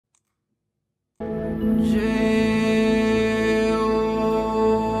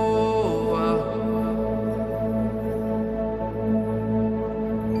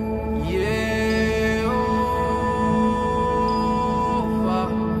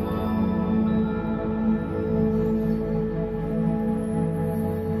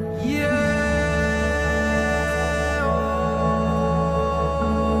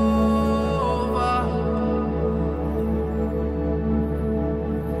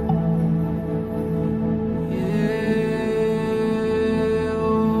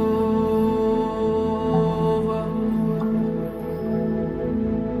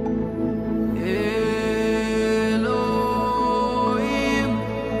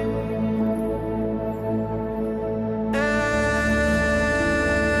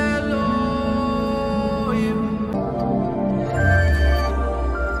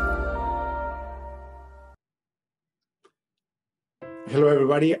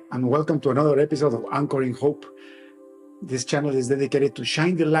everybody, and welcome to another episode of Anchoring Hope. This channel is dedicated to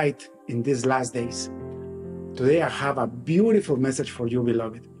shine the light in these last days. Today, I have a beautiful message for you,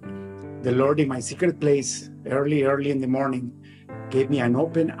 beloved. The Lord, in my secret place, early in the morning, gave me an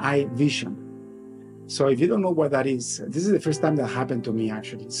open eye vision. So if you don't know what that is, this is the first time that happened to me,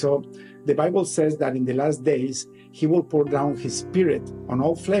 actually. So the Bible says that in the last days, He will pour down His Spirit on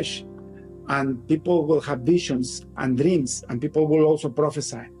all flesh, and people will have visions and dreams, and people will also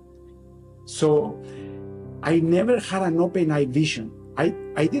prophesy. So I never had an open eye vision.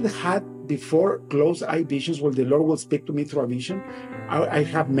 I did have before closed eye visions where the Lord will speak to me through a vision. I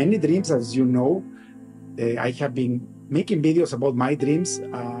have many dreams, as you know. I have been making videos about my dreams,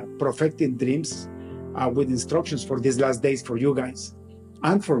 prophetic dreams, with instructions for these last days for you guys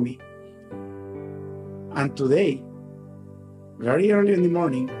and for me. And today, very early in the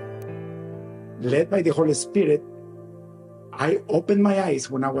morning, led by the Holy Spirit, I opened my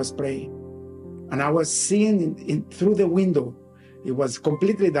eyes when I was praying, and I was seeing through the window. It was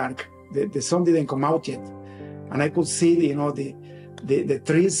completely dark. The sun didn't come out yet, and I could see, the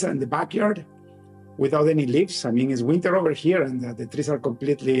trees in the backyard without any leaves. I mean, it's winter over here, and the trees are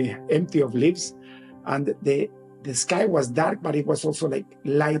completely empty of leaves, and the sky was dark, but it was also like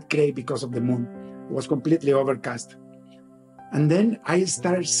light gray because of the moon. It was completely overcast. And then I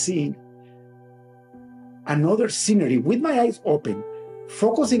started seeing another scenery with my eyes open,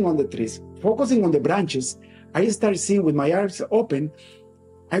 focusing on the trees, focusing on the branches. I started seeing with my eyes open.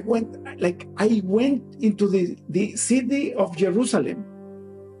 I went into the city of Jerusalem,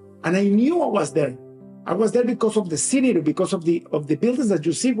 and I knew I was there. I was there because of the scenery, because of the buildings that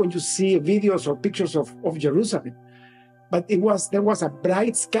you see when you see videos or pictures of Jerusalem. But there was a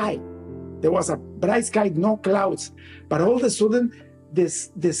bright sky. There was a bright sky, no clouds. But all of a sudden, the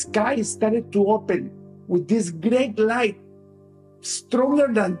sky started to open with this great light,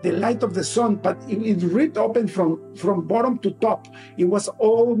 stronger than the light of the sun, but it ripped open from bottom to top. It was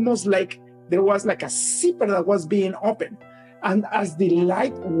almost like there was like a zipper that was being opened. And as the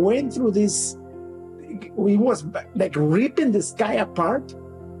light went through this, it was like ripping the sky apart.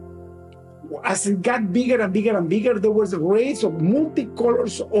 As it got bigger and bigger and bigger, there was rays of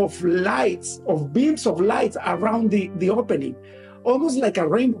multicolors of lights, of beams of lights around the opening. Almost like a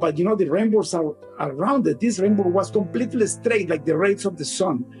rainbow, but the rainbows are rounded. This rainbow was completely straight, like the rays of the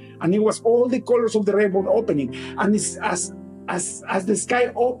sun. And it was all the colors of the rainbow opening. And as the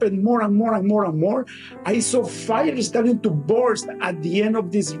sky opened more and more and more and more, I saw fire starting to burst at the end of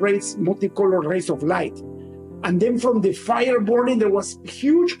these rays, multicolored rays of light. And then from the fire burning, there was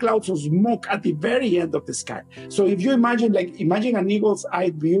huge clouds of smoke at the very end of the sky. So if you imagine an eagle's eye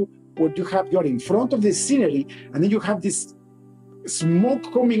view, where you're in front of the scenery, and then you have this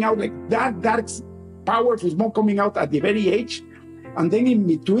smoke coming out, like dark, powerful smoke coming out at the very edge. And then in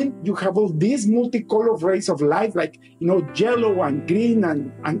between, you have all these multicolored rays of light, like, yellow and green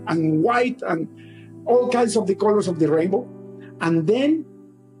and white and all kinds of the colors of the rainbow. And then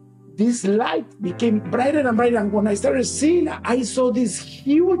this light became brighter and brighter. And when I started seeing, I saw this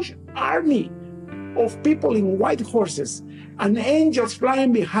huge army of people in white horses and angels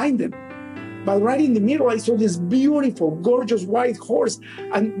flying behind them. But right in the middle, I saw this beautiful, gorgeous white horse.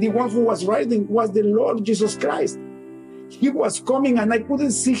 And the one who was riding was the Lord Jesus Christ. He was coming, and I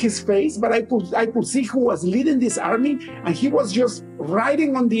couldn't see his face, but I could see who was leading this army. And he was just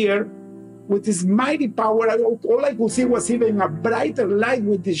riding on the air with his mighty power. All I could see was even a brighter light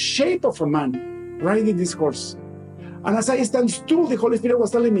with the shape of a man riding this horse. And as I stand still, the Holy Spirit was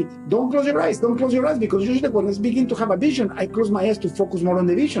telling me, don't close your eyes, because usually when I begin to have a vision, I close my eyes to focus more on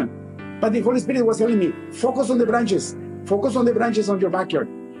the vision. But the Holy Spirit was telling me, focus on the branches on your backyard.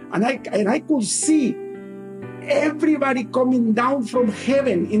 And I could see everybody coming down from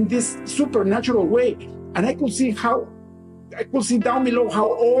heaven in this supernatural way. And I could see down below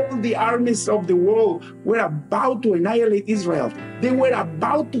how all the armies of the world were about to annihilate Israel. They were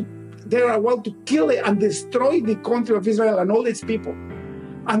about to kill it and destroy the country of Israel and all its people.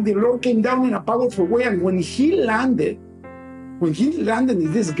 And the Lord came down in a powerful way. And when he landed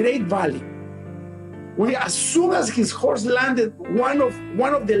in this great valley, as soon as his horse landed, one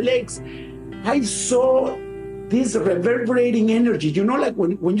of the legs, I saw this reverberating energy. Like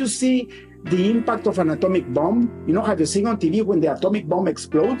when you see the impact of an atomic bomb, have you seen on TV when the atomic bomb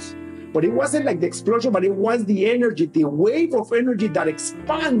explodes? But it wasn't like the explosion, but it was the energy, the wave of energy that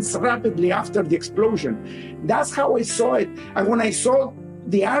expands rapidly after the explosion. That's how I saw it. And when I saw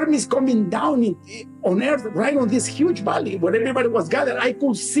the armies coming down on earth, right on this huge valley where everybody was gathered, I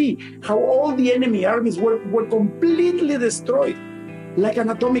could see how all the enemy armies were completely destroyed. like an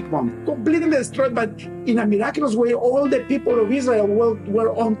atomic bomb, completely destroyed, but in a miraculous way, all the people of Israel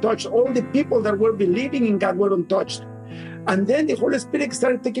were untouched. All the people that were believing in God were untouched. And then the Holy Spirit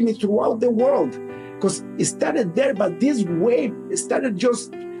started taking me throughout the world, because it started there, but this wave started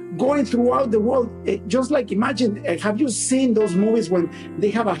just going throughout the world. Just like imagine, have you seen those movies when they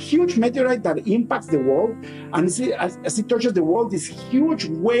have a huge meteorite that impacts the world, and as it touches the world, this huge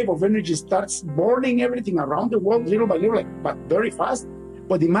wave of energy starts burning everything around the world little by little, but very fast.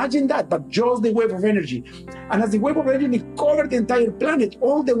 But imagine that, but just the wave of energy. And as the wave of energy covered the entire planet,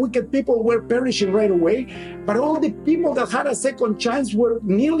 all the wicked people were perishing right away, but all the people that had a second chance were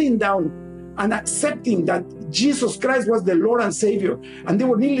kneeling down and accepting that Jesus Christ was the Lord and Savior. And they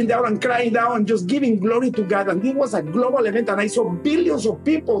were kneeling down and crying down and just giving glory to God. And it was a global event. And I saw billions of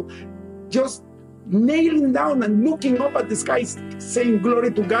people just kneeling down and looking up at the sky, saying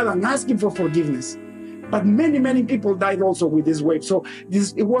glory to God and asking for forgiveness. But many, many people died also with this wave. So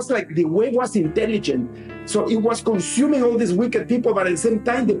it was like the wave was intelligent. So it was consuming all these wicked people, but at the same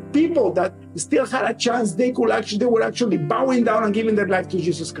time, the people that still had a chance, they were actually bowing down and giving their life to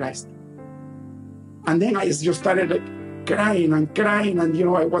Jesus Christ. And then I just started like crying, and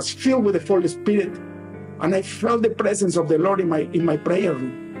I was filled with the Holy Spirit, and I felt the presence of the Lord in my prayer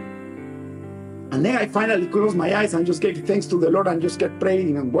room. And then I finally closed my eyes and just gave thanks to the Lord and just kept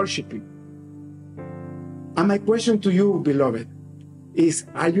praying and worshiping. And my question to you, beloved, is,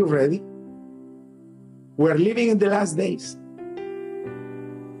 are you ready? We're living in the last days.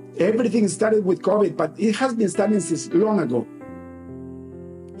 Everything started with COVID, but it has been starting since long ago.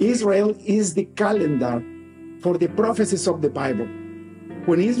 Israel is the calendar for the prophecies of the Bible.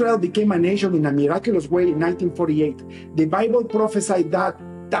 When Israel became a nation in a miraculous way in 1948, the Bible prophesied that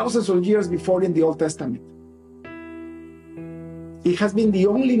thousands of years before in the Old Testament. It has been the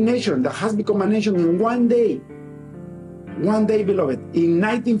only nation that has become a nation in one day. One day, beloved. In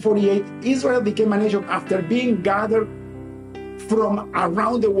 1948, Israel became a nation after being gathered from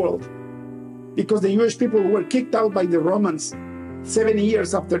around the world, because the Jewish people were kicked out by the Romans 70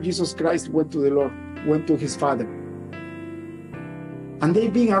 years after Jesus Christ went to the Lord, went to his Father. And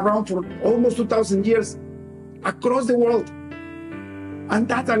they've been around for almost 2,000 years across the world. And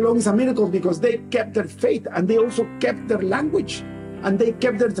that alone is a miracle, because they kept their faith, and they also kept their language, and they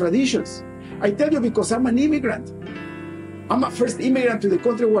kept their traditions. I tell you, because I'm an immigrant. I'm a first immigrant to the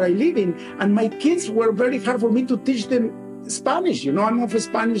country where I live in, and my kids were very hard for me to teach them Spanish. I'm of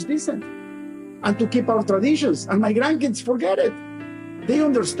Spanish descent. And to keep our traditions. And my grandkids forget it. They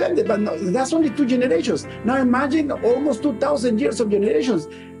understand it, but no, that's only 2 generations. Now imagine almost 2,000 years of generations.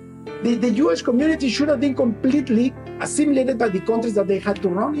 The Jewish community should have been completely assimilated by the countries that they had to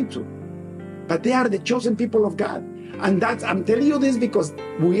run into. But they are the chosen people of God. And I'm telling you this because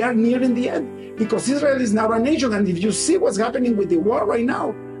we are nearing the end. Because Israel is now a nation. And if you see what's happening with the war right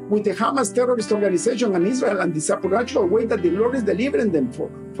now, with the Hamas terrorist organization and Israel, and the supernatural way that the Lord is delivering them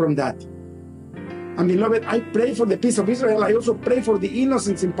from that. And beloved, I pray for the peace of Israel. I also pray for the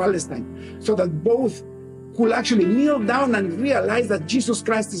innocents in Palestine, so that both could actually kneel down and realize that Jesus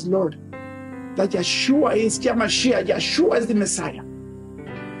Christ is Lord, that Yeshua is Mashiach, Yeshua is the Messiah.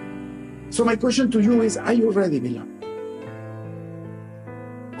 So my question to you is, are you ready, beloved?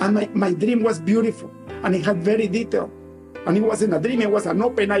 And my dream was beautiful, and it had very detail. And it wasn't a dream, it was an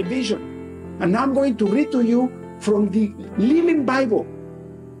open-eye vision. And now I'm going to read to you from the Living Bible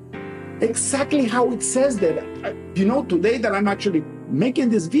exactly how it says that. Today that I'm actually making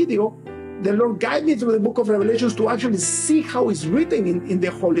this video, the Lord guided me through the book of Revelations to actually see how it's written in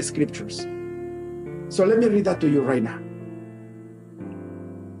the Holy Scriptures. So let me read that to you right now.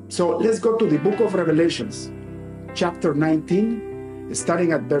 So let's go to the book of Revelations, chapter 19,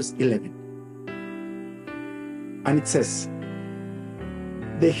 starting at verse 11. And it says,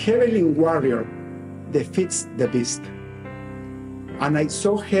 "The heavenly warrior defeats the beast. And I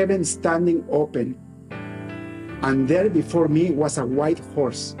saw heaven standing open, and there before me was a white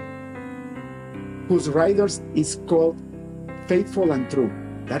horse, whose rider is called Faithful and True."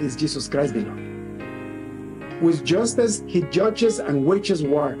 That is Jesus Christ, beloved. "With justice he judges and wages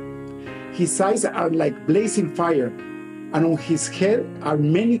war. His eyes are like blazing fire, and on his head are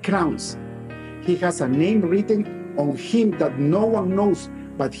many crowns. He has a name written on him that no one knows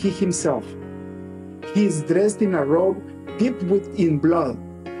but he himself. He is dressed in a robe dipped in blood,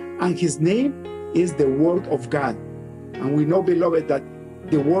 and his name is the Word of God." And we know, beloved, that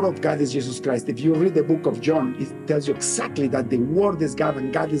the Word of God is Jesus Christ. If you read the book of John, it tells you exactly that the Word is God,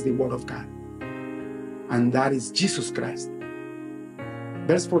 and God is the Word of God. And that is Jesus Christ.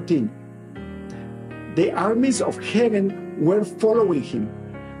 Verse 14. "The armies of heaven were following him,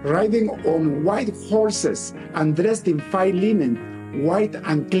 riding on white horses and dressed in fine linen, white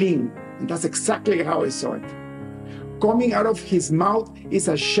and clean. And that's exactly how I saw it. Coming out of his mouth is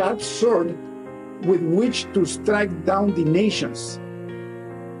a sharp sword with which to strike down the nations.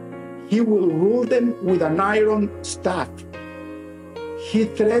 He will rule them with an iron staff. He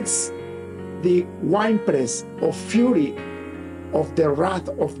treads the winepress of fury of the wrath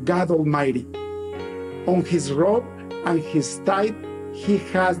of God Almighty. On his robe and his thigh he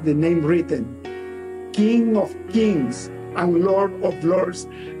has the name written, King of Kings and Lord of Lords.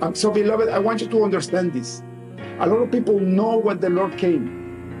 So beloved, I want you to understand this. A lot of people know what the Lord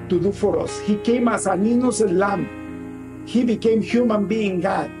came to do for us. He came as an innocent lamb. He became human being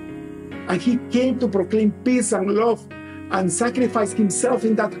God. And he came to proclaim peace and love and sacrifice himself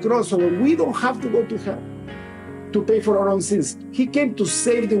in that cross so that we don't have to go to hell to pay for our own sins. He came to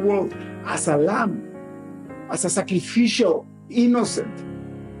save the world as a lamb, as a sacrificial innocent.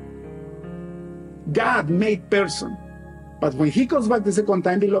 God made person. But when he comes back the second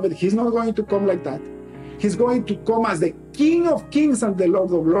time, beloved, he's not going to come like that. He's going to come as the King of Kings and the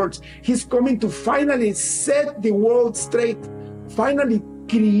Lord of Lords. He's coming to finally set the world straight, finally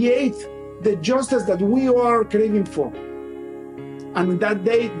create the justice that we are craving for. And that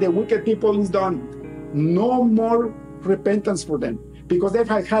day, the wicked people is done. No more repentance for them, because they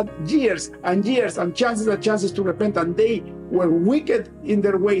have had years and years and chances to repent, and they were wicked in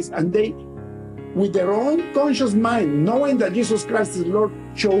their ways, and they, with their own conscious mind, knowing that Jesus Christ is Lord,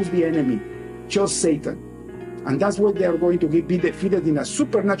 chose the enemy, chose Satan. And that's why they are going to be defeated in a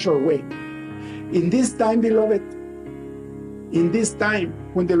supernatural way. In this time, beloved, in this time,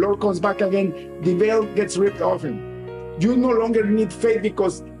 when the Lord comes back again, the veil gets ripped off him. You no longer need faith,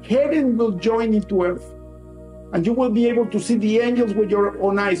 because heaven will join into earth. And you will be able to see the angels with your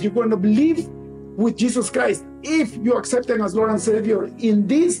own eyes. You're going to believe with Jesus Christ if you accept him as Lord and Savior in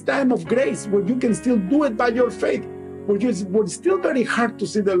this time of grace, where you can still do it by your faith, where it's still very hard to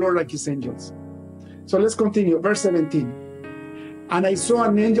see the Lord like his angels. So let's continue. Verse 17. And I saw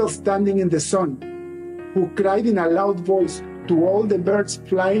an angel standing in the sun, who cried in a loud voice to all the birds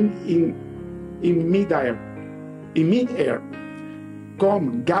flying in midair.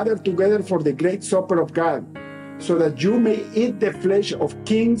 Come, gather together for the great supper of God, so that you may eat the flesh of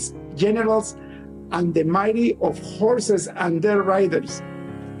kings, generals, and the mighty, of horses and their riders,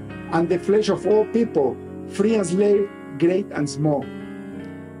 and the flesh of all people, free and slave, great and small.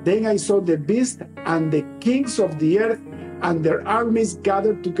 Then I saw the beast and the kings of the earth and their armies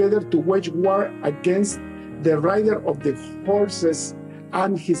gathered together to wage war against the rider of the horses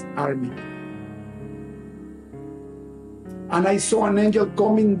and his army. And I saw an angel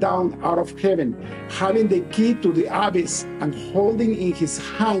coming down out of heaven, having the key to the abyss, and holding in his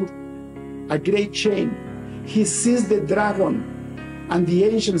hand a great chain. He seized the dragon and the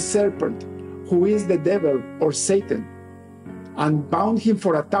ancient serpent, who is the devil or Satan, and bound him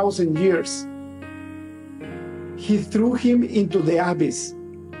for 1,000 years. He threw him into the abyss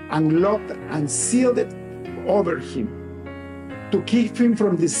and locked and sealed it over him, to keep him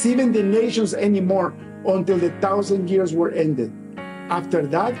from deceiving the nations anymore, until the 1,000 years were ended. After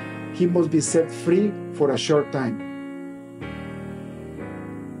that, he must be set free for a short time.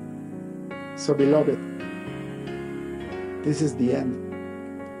 So, beloved, this is the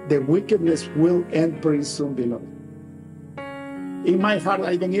end. The wickedness will end pretty soon, beloved. In my heart,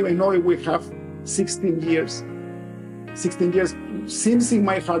 I don't even know if we have 16 years. 16 years seems in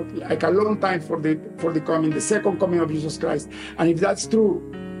my heart like a long time for the second coming of Jesus Christ. And if that's true,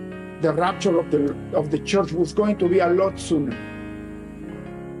 the rapture of the church was going to be a lot sooner.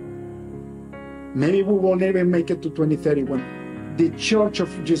 Maybe we won't even make it to 2030, when the church of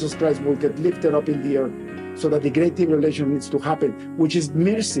Jesus Christ will get lifted up in the earth, so that the great tribulation needs to happen, which is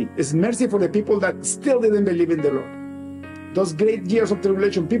mercy. It's mercy for the people that still didn't believe in the Lord. Those great years of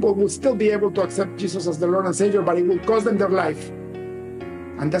tribulation, people will still be able to accept Jesus as the Lord and Savior, but it will cost them their life.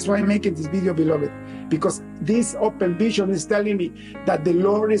 And that's why I'm making this video, beloved, because this open vision is telling me that the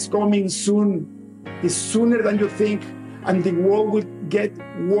Lord is coming soon. It's sooner than you think, and the world will get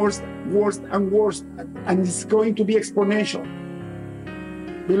worse and worse, and it's going to be exponential.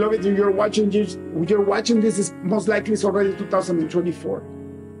 Beloved, if you're watching this, is most likely it's already 2024.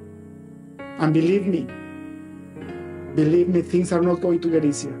 And believe me, things are not going to get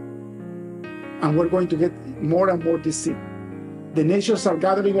easier. And we're going to get more and more deceived. The nations are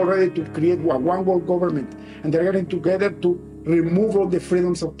gathering already to create a one world government, and they're getting together to remove all the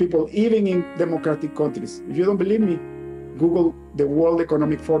freedoms of people, even in democratic countries. If you don't believe me, Google the World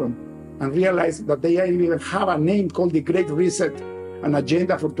Economic Forum and realize that they even have a name called the Great Reset, an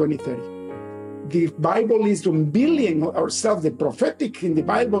agenda for 2030. The Bible is unveiling ourselves. The prophetic in the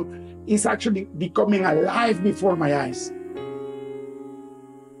Bible is actually becoming alive before my eyes.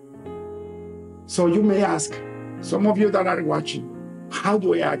 So you may ask, some of you that are watching, how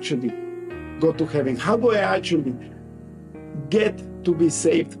do I actually go to heaven? How do I actually get to be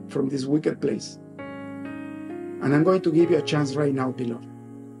saved from this wicked place? And I'm going to give you a chance right now, beloved.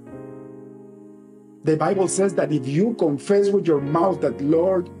 The Bible says that if you confess with your mouth that the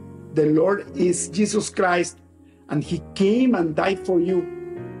Lord is Jesus Christ, and He came and died for you,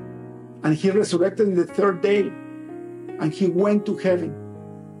 and He resurrected on the third day, and He went to heaven,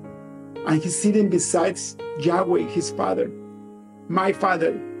 and He's sitting beside Yahweh, His Father, my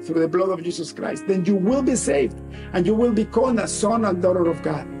Father, through the blood of Jesus Christ, then you will be saved, and you will become a son and daughter of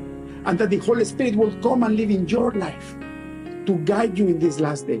God, and that the Holy Spirit will come and live in your life to guide you in these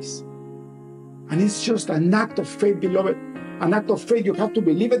last days. And it's just an act of faith, beloved. An act of faith. You have to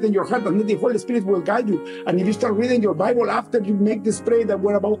believe it in your heart, and then the Holy Spirit will guide you. And if you start reading your Bible after you make this prayer that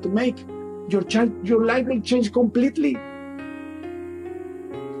we're about to make, your life will change completely.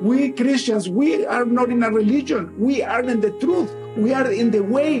 We Christians, we are not in a religion. We are in the truth. We are in the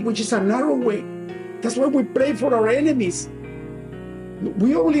way, which is a narrow way. That's why we pray for our enemies.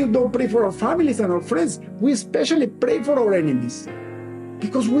 We only don't pray for our families and our friends. We especially pray for our enemies.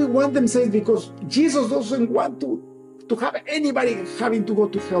 Because we want them saved, because Jesus doesn't want to have anybody having to go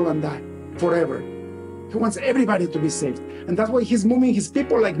to hell and die forever. He wants everybody to be saved. And that's why He's moving His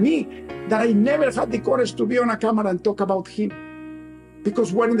people like me, that I never had the courage to be on a camera and talk about Him.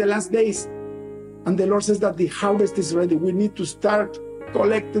 Because we're in the last days, and the Lord says that the harvest is ready. We need to start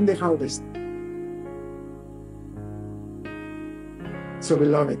collecting the harvest. So,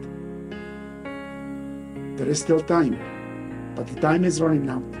 beloved, there is still time, but the time is running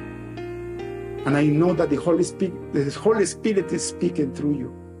out. And I know that the Holy Spirit is speaking through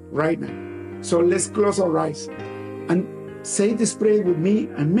you right now. So let's close our eyes and say this prayer with me,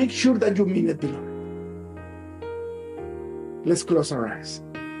 and make sure that you mean it, beloved. Let's close our eyes.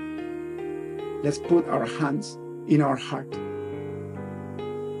 Let's put our hands in our heart.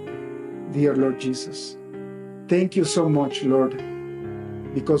 Dear Lord Jesus, thank you so much, Lord,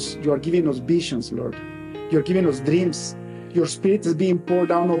 because you are giving us visions, Lord. You're giving us dreams. Your Spirit is being poured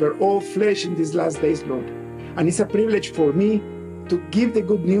down over all flesh in these last days, Lord. And it's a privilege for me to give the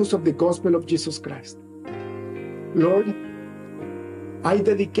good news of the gospel of Jesus Christ. Lord, I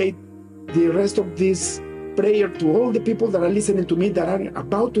dedicate the rest of this prayer to all the people that are listening to me that are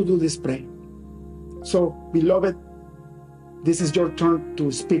about to do this prayer. So, beloved, this is your turn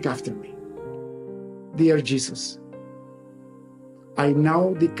to speak after me. Dear Jesus, I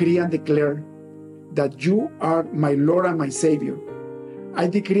now decree and declare that you are my Lord and my Savior. I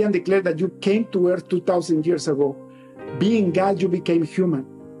decree and declare that you came to earth 2,000 years ago. Being God, you became human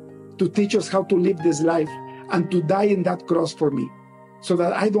to teach us how to live this life and to die in that cross for me, so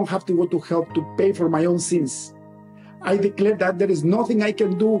that I don't have to go to hell to pay for my own sins. I declare that there is nothing I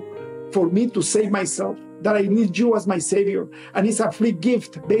can do for me to save myself, that I need you as my Savior, and it's a free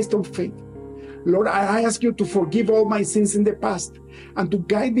gift based on faith. Lord, I ask you to forgive all my sins in the past and to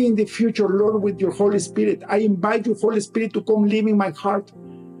guide me in the future, Lord, with your Holy Spirit. I invite you, Holy Spirit, to come live in my heart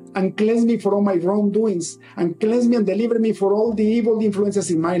and cleanse me for all my wrongdoings, and cleanse me and deliver me for all the evil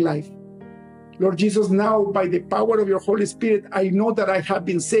influences in my life. Lord Jesus, now by the power of your Holy Spirit, I know that I have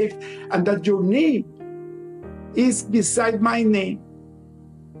been saved and that your name is beside my name,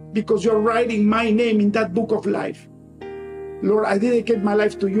 because you're writing my name in that book of life. Lord, I dedicate my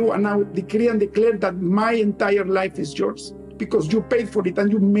life to you, and I decree and declare that my entire life is yours, because you paid for it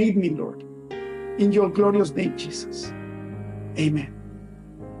and you made me, Lord. In your glorious name, Jesus. Amen.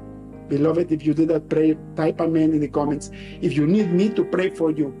 Beloved, if you did that prayer, type amen in the comments. If you need me to pray for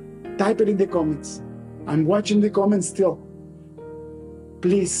you, type it in the comments. I'm watching the comments still.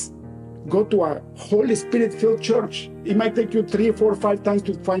 Please go to a Holy Spirit-filled church. It might take you 3, 4, 5 times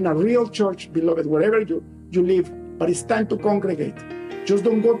to find a real church, beloved, wherever you live. But it's time to congregate. Just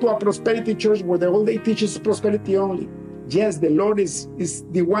don't go to a prosperity church where all they teach is prosperity only. Yes, the Lord is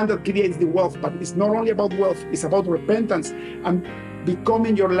the one that creates the wealth, but it's not only about wealth, it's about repentance and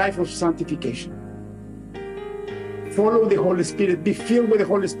becoming your life of sanctification. Follow the Holy Spirit, be filled with the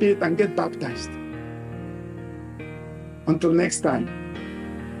Holy Spirit, and get baptized. Until next time,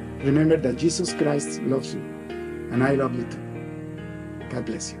 remember that Jesus Christ loves you, and I love you too. God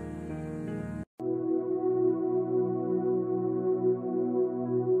bless you.